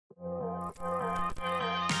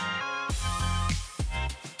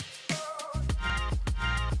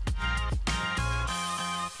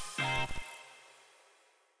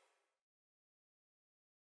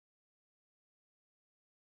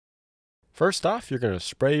First off, you're going to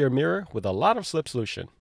spray your mirror with a lot of slip solution.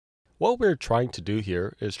 What we're trying to do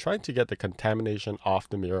here is trying to get the contamination off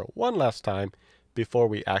the mirror one last time before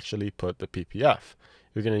we actually put the PPF.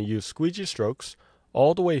 You're going to use squeegee strokes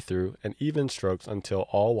all the way through and even strokes until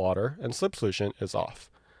all water and slip solution is off.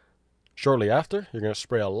 Shortly after, you're going to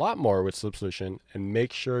spray a lot more with slip solution and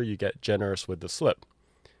make sure you get generous with the slip.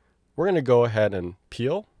 We're going to go ahead and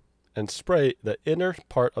peel and spray the inner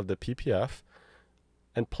part of the PPF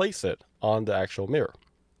and place it on the actual mirror.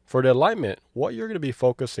 For the alignment, what you're going to be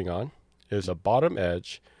focusing on is the bottom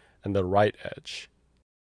edge and the right edge.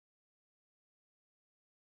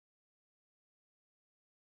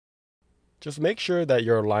 Just make sure that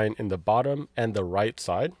you're aligned in the bottom and the right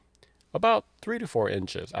side, about 3 to 4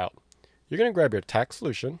 inches out. You're going to grab your tack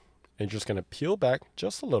solution and you're just going to peel back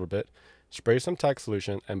just a little bit, spray some tack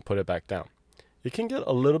solution and put it back down. It can get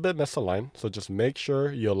a little bit misaligned, so just make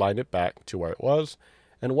sure you align it back to where it was.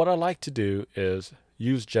 And what I like to do is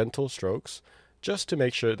use gentle strokes just to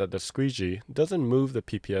make sure that the squeegee doesn't move the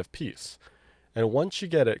PPF piece. And once you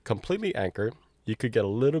get it completely anchored, you could get a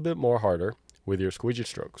little bit more harder with your squeegee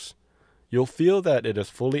strokes. You'll feel that it is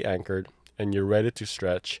fully anchored and you're ready to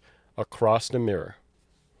stretch across the mirror.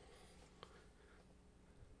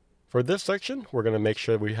 For this section, we're going to make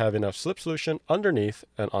sure we have enough slip solution underneath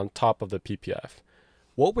and on top of the PPF.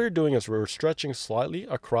 What we're doing is we're stretching slightly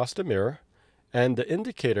across the mirror, and the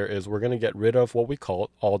indicator is we're going to get rid of what we call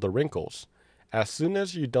all the wrinkles. As soon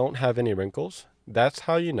as you don't have any wrinkles, that's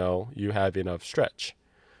how you know you have enough stretch.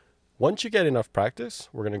 Once you get enough practice,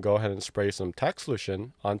 we're going to go ahead and spray some tack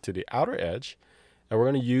solution onto the outer edge, and we're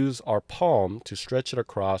going to use our palm to stretch it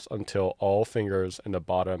across until all fingers in the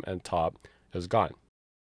bottom and top is gone.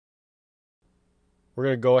 We're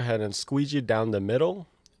going to go ahead and squeegee down the middle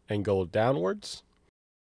and go downwards.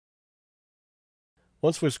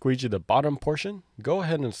 Once we squeegee the bottom portion, go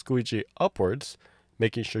ahead and squeegee upwards,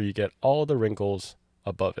 making sure you get all the wrinkles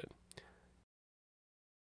above it.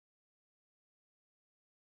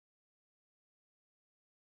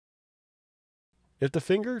 If the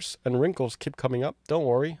fingers and wrinkles keep coming up, don't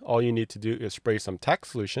worry. All you need to do is spray some tack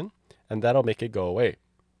solution and that'll make it go away.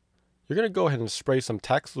 You're going to go ahead and spray some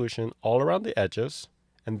tack solution all around the edges,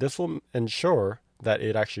 and this will ensure that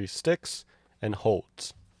it actually sticks and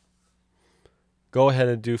holds. Go ahead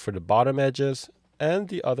and do for the bottom edges and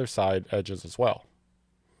the other side edges as well.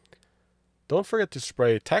 Don't forget to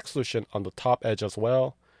spray tack solution on the top edge as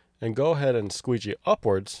well, and go ahead and squeegee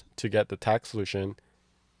upwards to get the tack solution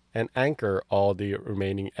and anchor all the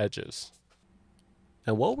remaining edges.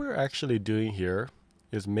 And what we're actually doing here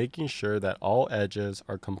is making sure that all edges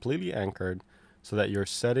are completely anchored so that you're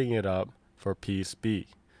setting it up for piece B.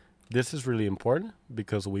 This is really important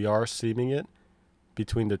because we are seaming it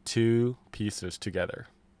between the two pieces together.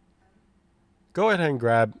 Go ahead and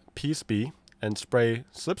grab piece B and spray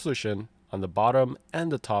slip solution on the bottom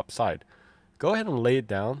and the top side. Go ahead and lay it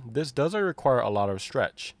down. This doesn't require a lot of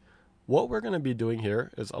stretch. What we're going to be doing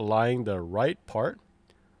here is aligning the right part,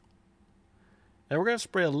 and we're going to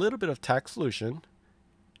spray a little bit of tack solution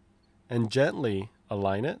and gently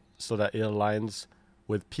align it so that it aligns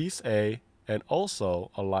with piece A and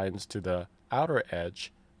also aligns to the outer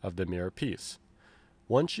edge of the mirror piece.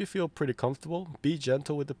 Once you feel pretty comfortable, be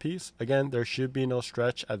gentle with the piece. Again, there should be no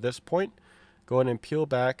stretch at this point. Go ahead and peel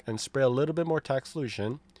back and spray a little bit more tack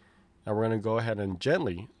solution, and we're going to go ahead and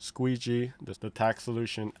gently squeegee the tack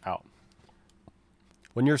solution out.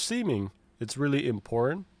 When you're seaming, it's really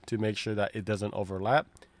important to make sure that it doesn't overlap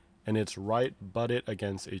and it's right butted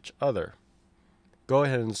against each other. Go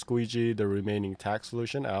ahead and squeegee the remaining tack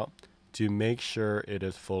solution out to make sure it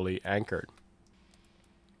is fully anchored.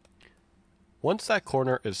 Once that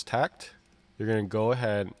corner is tacked, you're going to go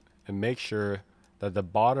ahead and make sure that the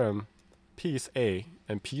bottom piece A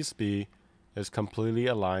and piece B is completely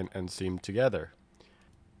aligned and seamed together.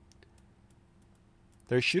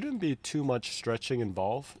 There shouldn't be too much stretching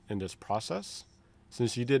involved in this process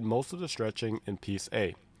since you did most of the stretching in piece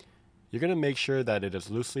A. You're going to make sure that it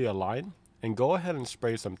is loosely aligned and go ahead and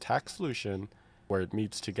spray some tack solution where it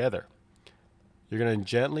meets together. You're going to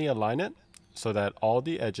gently align it so that all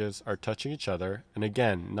the edges are touching each other and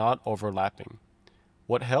again, not overlapping.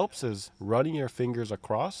 What helps is running your fingers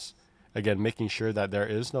across, again making sure that there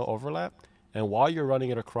is no overlap, and while you're running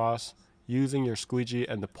it across, using your squeegee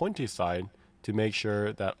and the pointy side to make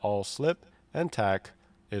sure that all slip and tack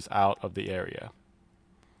is out of the area.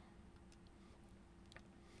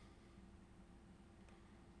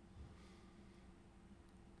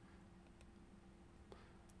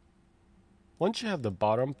 Once you have the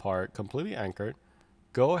bottom part completely anchored,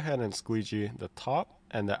 go ahead and squeegee the top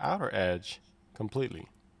and the outer edge completely.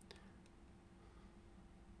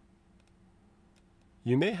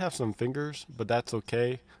 You may have some fingers, but that's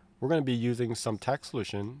okay. We're going to be using some tack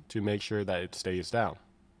solution to make sure that it stays down.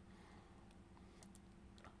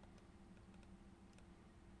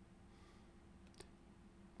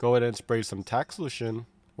 Go ahead and spray some tack solution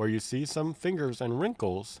where you see some fingers and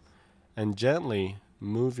wrinkles, and gently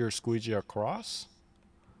move your squeegee across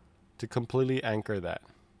to completely anchor that.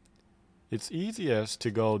 It's easiest to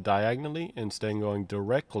go diagonally instead of going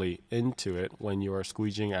directly into it when you are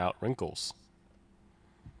squeegeeing out wrinkles.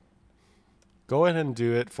 Go ahead and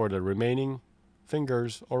do it for the remaining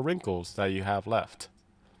fingers or wrinkles that you have left.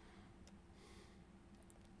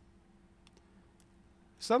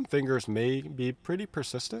 Some fingers may be pretty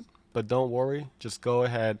persistent, but don't worry, just go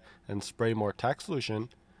ahead and spray more tack solution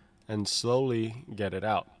and slowly get it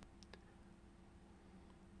out.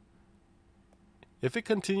 If it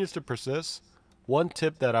continues to persist, one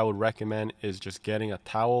tip that I would recommend is just getting a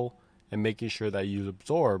towel and making sure that you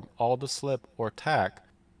absorb all the slip or tack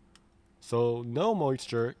so no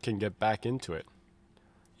moisture can get back into it.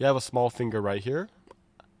 You have a small finger right here.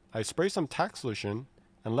 I spray some tack solution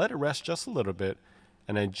and let it rest just a little bit,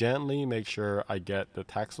 and I gently make sure I get the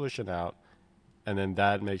tack solution out, and then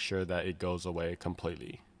that makes sure that it goes away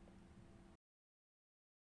completely.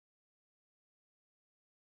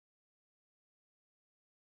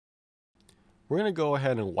 We're going to go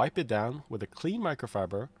ahead and wipe it down with a clean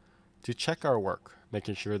microfiber to check our work,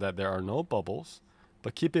 making sure that there are no bubbles.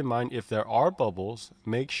 But keep in mind, if there are bubbles,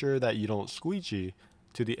 make sure that you don't squeegee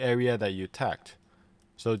to the area that you tacked.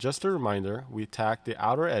 So just a reminder, we tack the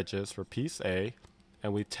outer edges for piece A,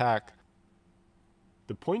 and we tack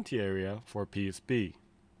the pointy area for piece B.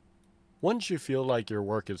 Once you feel like your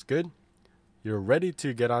work is good, you're ready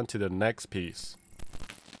to get on to the next piece.